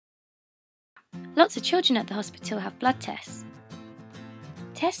Lots of children at the hospital have blood tests.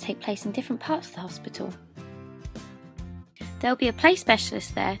 Tests take place in different parts of the hospital. There will be a play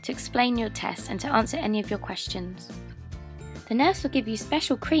specialist there to explain your test and to answer any of your questions. The nurse will give you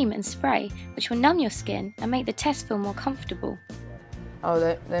special cream and spray which will numb your skin and make the test feel more comfortable. Oh,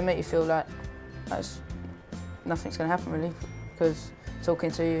 they make you feel like nothing's going to happen really, because talking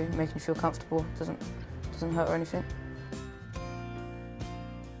to you, making you feel comfortable, doesn't hurt or anything.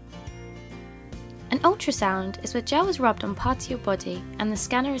 An ultrasound is where gel is rubbed on parts of your body and the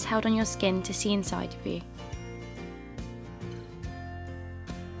scanner is held on your skin to see inside of you.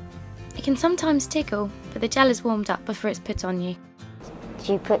 It can sometimes tickle, but the gel is warmed up before it's put on you.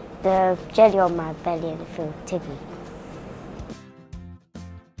 She put the jelly on my belly and it felt tickly.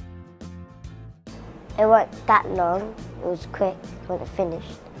 It wasn't that long, it was quick when it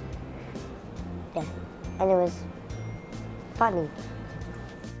finished. Yeah, and it was funny.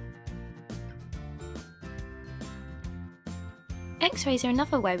 X-rays are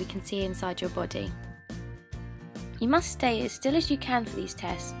another way we can see inside your body. You must stay as still as you can for these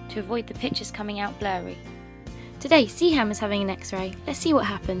tests to avoid the pictures coming out blurry. Today, Seaham is having an X-ray. Let's see what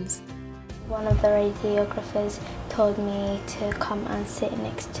happens. One of the radiographers told me to come and sit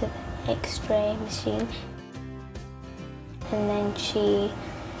next to the X-ray machine. And then she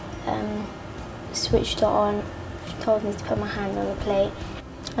switched it on. She told me to put my hand on the plate.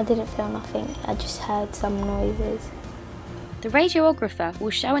 I didn't feel nothing, I just heard some noises. The radiographer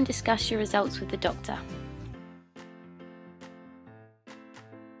will show and discuss your results with the doctor.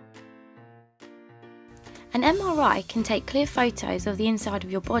 An MRI can take clear photos of the inside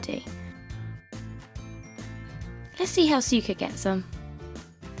of your body. Let's see how Suka gets on.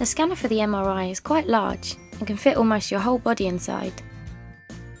 The scanner for the MRI is quite large and can fit almost your whole body inside.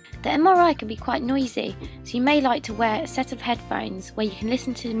 The MRI can be quite noisy, so you may like to wear a set of headphones where you can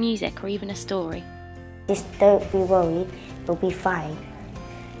listen to music or even a story. Just don't be worried, you'll be fine,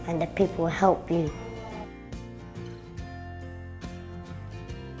 and the people will help you.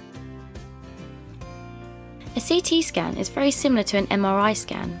 A CT scan is very similar to an MRI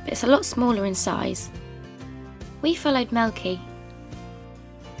scan, but it's a lot smaller in size. We followed Melky.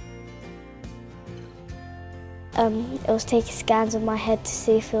 It was taking scans of my head to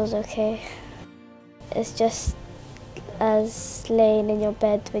see if it was okay. It's just as laying in your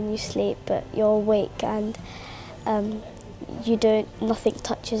bed when you sleep, but you're awake and nothing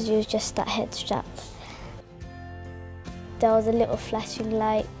touches you, just that head strap. There was a little flashing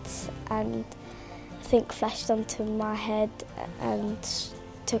light and I think flashed onto my head and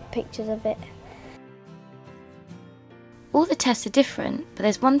took pictures of it. All the tests are different, but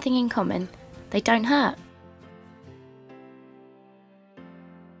there's one thing in common: they don't hurt.